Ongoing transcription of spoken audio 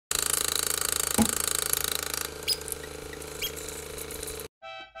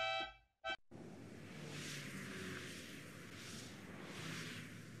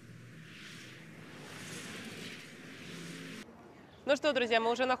Ну что, друзья, мы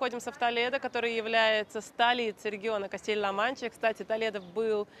уже находимся в Толедо, который является столицей региона Кастилья-Ла Манча. Кстати, Толедо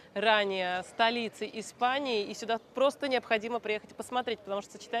был ранее столицей Испании, и сюда просто необходимо приехать и посмотреть, потому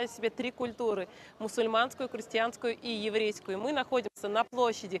что сочетает в себе три культуры – мусульманскую, крестьянскую и еврейскую. Мы находимся на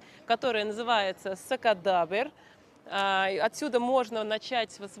площади, которая называется Zocodover. Отсюда можно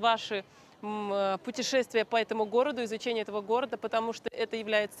начать ваши путешествие по этому городу, изучение этого города, потому что это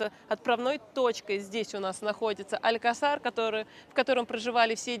является отправной точкой. Здесь у нас находится Алькасар, в котором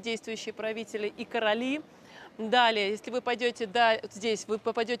проживали все действующие правители и короли. Далее, если вы пойдете здесь, вы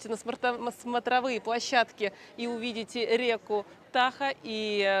попадете на смотровые площадки и увидите реку Тахо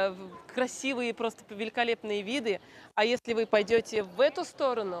и красивые, просто великолепные виды. А если вы пойдете в эту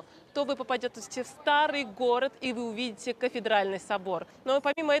сторону, то вы попадете в старый город и вы увидите кафедральный собор. Но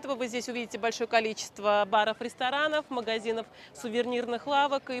помимо этого вы здесь увидите большое количество баров, ресторанов, магазинов, сувенирных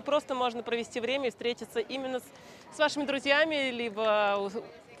лавок. И просто можно провести время и встретиться именно с вашими друзьями, либо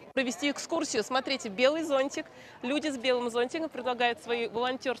провести экскурсию. Смотрите, белый зонтик. Люди с белым зонтиком предлагают свои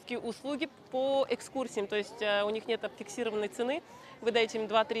волонтерские услуги по экскурсиям. То есть у них нет фиксированной цены. Вы даете им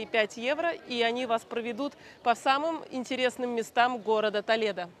 2, 3, 5 евро, и они вас проведут по самым интересным местам города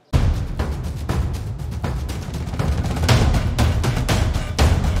Толедо.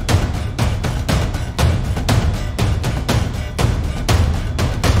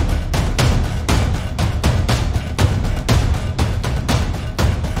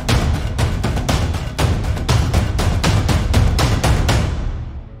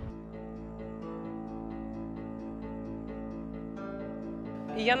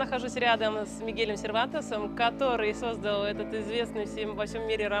 Я нахожусь рядом с Мигелем Сервантесом, который создал этот известный всем во всем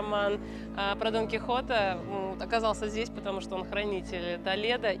мире роман про Дон Кихота. Оказался здесь, потому что он хранитель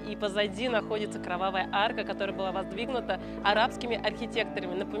Толедо, и позади находится кровавая арка, которая была воздвигнута арабскими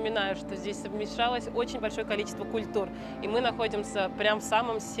архитекторами. Напоминаю, что здесь совмещалось очень большое количество культур, и мы находимся прямо в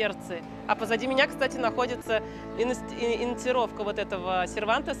самом сердце. А позади меня, кстати, находится инициировка вот этого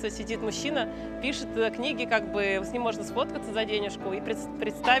Сервантеса. Сидит мужчина, пишет книги, как бы с ним можно сфоткаться за денежку и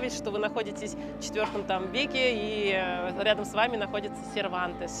представить, что вы находитесь в IV веке, и рядом с вами находится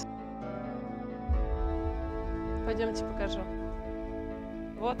Сервантес. Пойдемте покажу.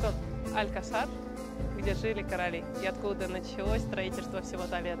 Вот он, Алькасар, где жили короли, и откуда началось строительство всего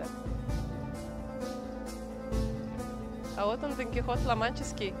Толедо. А вот он, Дон Кихот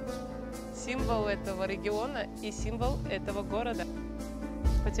Ла-Манческий, символ этого региона и символ этого города.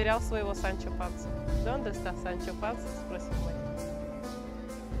 Потерял своего Санчо Панса. ¿Dónde está Санчо Панса? Спросим мы.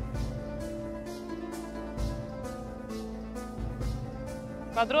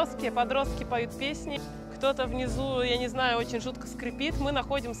 Подростки поют песни. Кто-то внизу, я не знаю, очень жутко скрипит. Мы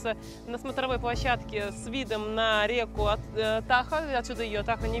находимся на смотровой площадке с видом на реку Тахо. Отсюда ее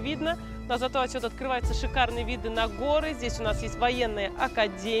Тахо не видно, но зато отсюда открываются шикарные виды на горы. Здесь у нас есть военная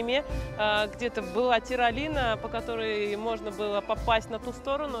академия. Где-то была тиролина, по которой можно было попасть на ту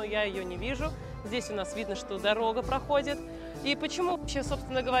сторону. Я ее не вижу. Здесь у нас видно, что дорога проходит. И почему вообще,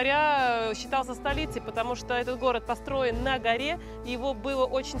 собственно говоря, считался столицей? Потому что этот город построен на горе, и его было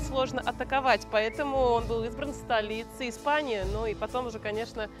очень сложно атаковать. Поэтому он был избран столицей Испании, ну и потом уже,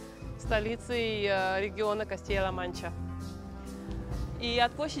 конечно, столицей региона Кастилья-Ла Манча. И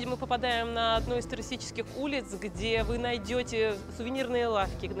от площади мы попадаем на одну из туристических улиц, где вы найдете сувенирные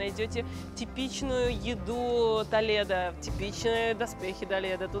лавки, найдете типичную еду Толедо, типичные доспехи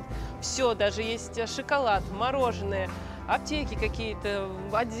Толедо. Тут все, даже есть шоколад, мороженое, аптеки какие-то,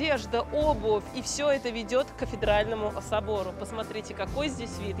 одежда, обувь. И все это ведет к кафедральному собору. Посмотрите, какой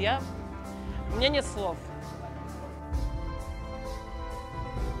здесь вид. У меня нет слов.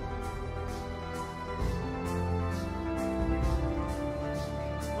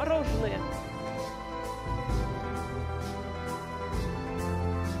 Мороженое.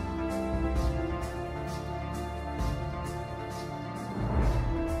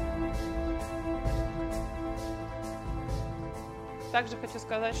 Также хочу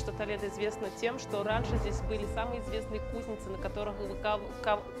сказать, что Толедо известно тем, что раньше здесь были самые известные кузницы, на которых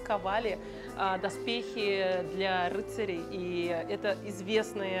ковали доспехи для рыцарей. И это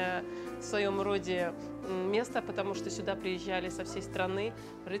известное в своем роде место, потому что сюда приезжали со всей страны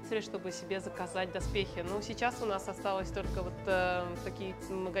рыцари, чтобы себе заказать доспехи. Но сейчас у нас осталось только вот такие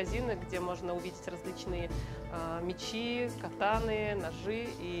магазины, где можно увидеть различные мечи, катаны, ножи.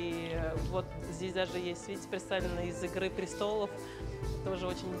 И вот здесь даже есть, видите, представлено из «Игры престолов». Тоже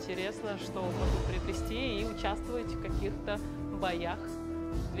очень интересно, что можно приобрести и участвовать в каких-то боях.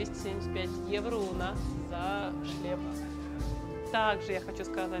 275 евро у нас за шлем. Также я хочу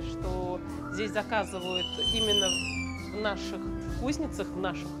сказать, что здесь заказывают именно в наших кузницах, в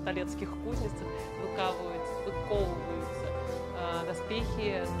наших толедских кузницах выковываются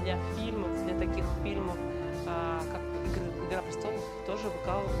доспехи для фильмов, для таких фильмов, как «Игра престолов», тоже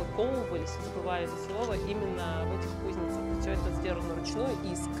выковывались, забываю это слово, именно в этих кузницах. Все это сделано вручную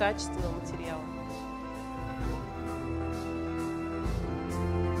и из качественного материала.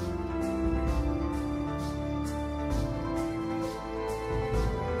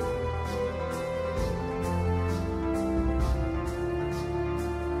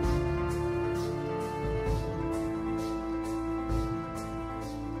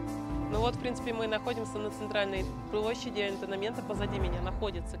 Вот, в принципе, мы находимся на центральной площади Антономента. Позади меня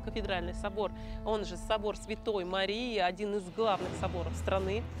находится кафедральный собор, он же собор Святой Марии, один из главных соборов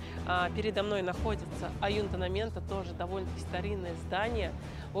страны. Передо мной находится Антономента, тоже довольно-таки старинное здание.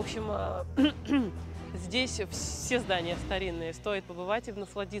 В общем, здесь все здания старинные, стоит побывать и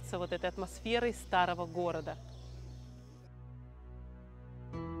насладиться вот этой атмосферой старого города.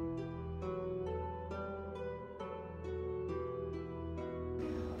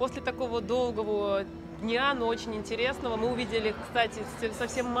 После такого долгого дня, но очень интересного, мы увидели, кстати,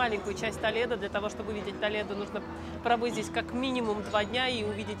 совсем маленькую часть Толедо. Для того, чтобы увидеть Толедо, нужно пробыть здесь как минимум 2 дня и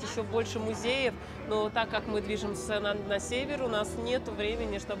увидеть еще больше музеев. Но так как мы движемся на север, у нас нет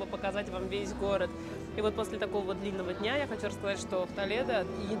времени, чтобы показать вам весь город. И вот после такого длинного дня я хочу рассказать, что в Толедо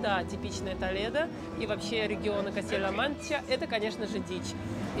еда типичная Толедо и вообще региона Castilla-La Mancha – это, конечно же, дичь.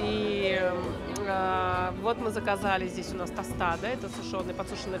 И вот мы заказали здесь у нас тостада, это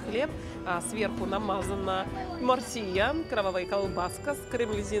подсушенный хлеб, сверху намазана морсия, кровавая колбаска с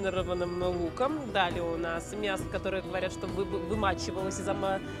карамелизированным луком. Далее у нас мясо, которое говорят, что вымачивалось и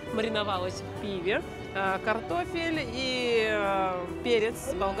замариновалось в пиве, картофель и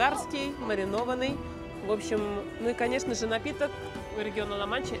перец болгарский, маринованный. В общем, ну и, конечно же, напиток региона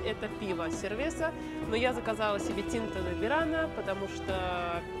Ла-Манча – это пиво сервеса. Но я заказала себе тинто де верано, потому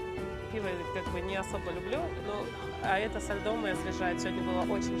что пиво как бы не особо люблю. А это со льдом и освежает. Сегодня было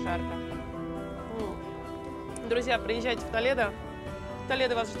очень жарко. Друзья, приезжайте в Толедо.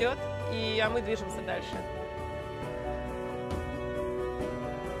 Толедо вас ждет, а мы движемся дальше.